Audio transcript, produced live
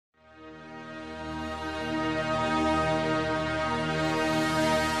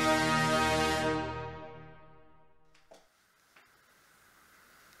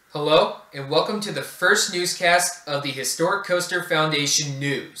Hello, and welcome to the first newscast of the Historic Coaster Foundation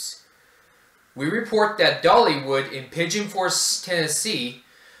News. We report that Dollywood in Pigeon Forge, Tennessee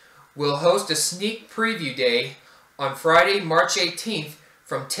will host a sneak preview day on Friday, March 18th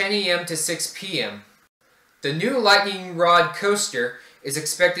from 10 a.m. to 6 p.m. The new Lightning Rod coaster is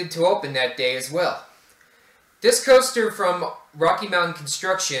expected to open that day as well. This coaster from Rocky Mountain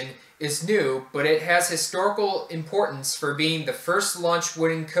Construction is new, but it has historical importance for being the first launch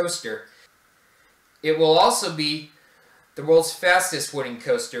wooden coaster. It will also be the world's fastest wooden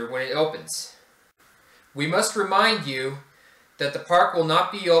coaster when it opens. We must remind you that the park will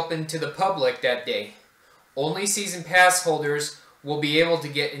not be open to the public that day. Only season pass holders will be able to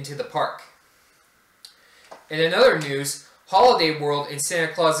get into the park. In other news, Holiday World in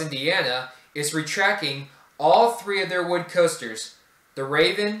Santa Claus, Indiana is retracting all three of their wood coasters, the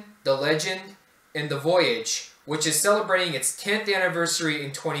Raven, the Legend, and the Voyage, which is celebrating its 10th anniversary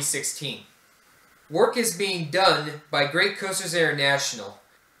in 2016. Work is being done by Great Coasters International.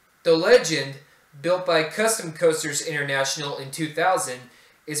 The Legend, built by Custom Coasters International in 2000,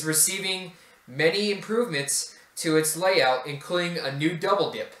 is receiving many improvements to its layout, including a new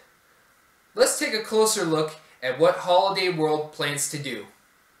double dip. Let's take a closer look at what Holiday World plans to do.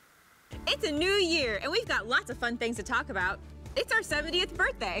 It's a new year, and we've got lots of fun things to talk about. It's our 70th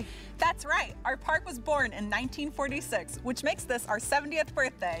birthday. That's right. Our park was born in 1946, which makes this our 70th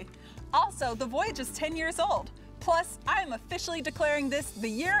birthday. Also, the Voyage is 10 years old. Plus, I am officially declaring this the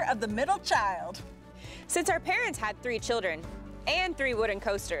year of the middle child. Since our parents had 3 children and 3 wooden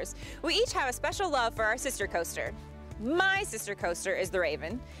coasters, we each have a special love for our sister coaster. My sister coaster is the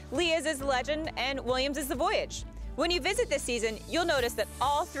Raven, Leah's is the Legend, and William's is the Voyage. When you visit this season, you'll notice that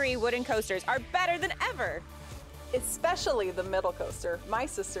all 3 wooden coasters are better than ever. Especially the middle coaster, my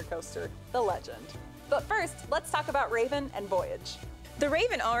sister coaster, the Legend. But first, let's talk about Raven and Voyage. The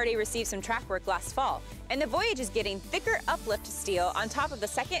Raven already received some track work last fall, and the Voyage is getting thicker uplift steel on top of the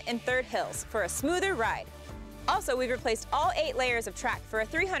 2nd and 3rd hills for a smoother ride. Also, we've replaced all 8 layers of track for a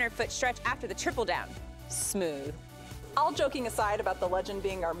 300-foot stretch after the triple down. Smooth. All joking aside about the Legend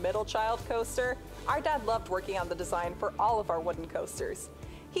being our middle child coaster, our dad loved working on the design for all of our wooden coasters.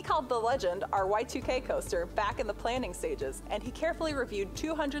 He called the Legend our Y2K coaster back in the planning stages, and he carefully reviewed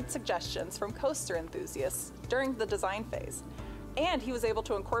 200 suggestions from coaster enthusiasts during the design phase. And he was able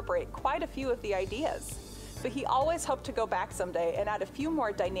to incorporate quite a few of the ideas. But he always hoped to go back someday and add a few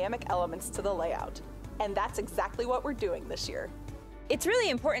more dynamic elements to the layout. And that's exactly what we're doing this year. It's really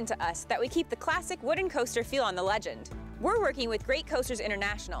important to us that we keep the classic wooden coaster feel on the Legend. We're working with Great Coasters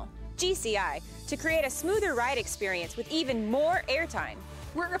International, GCI, to create a smoother ride experience with even more airtime.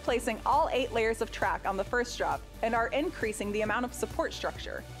 We're replacing all 8 layers of track on the first drop and are increasing the amount of support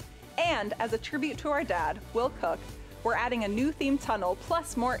structure. And as a tribute to our dad, Will Cook, we're adding a new themed tunnel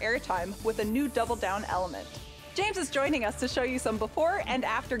plus more airtime with a new double down element. James is joining us to show you some before and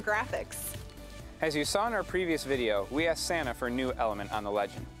after graphics. As you saw in our previous video, we asked Santa for a new element on the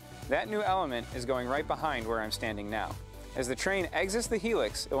Legend. That new element is going right behind where I'm standing now. As the train exits the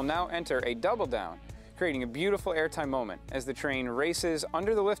helix, it will now enter a double down, creating a beautiful airtime moment as the train races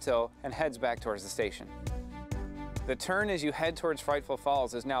under the lift hill and heads back towards the station. The turn as you head towards Frightful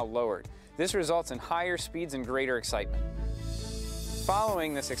Falls is now lowered. This results in higher speeds and greater excitement.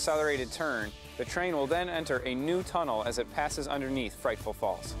 Following this accelerated turn, the train will then enter a new tunnel as it passes underneath Frightful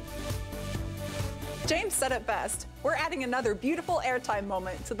Falls. James said it best. We're adding another beautiful airtime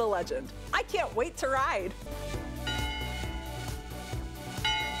moment to the Legend. I can't wait to ride.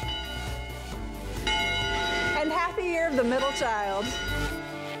 And happy year of the middle child.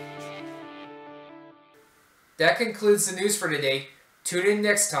 That concludes the news for today. Tune in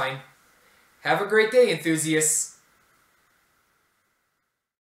next time. Have a great day, enthusiasts!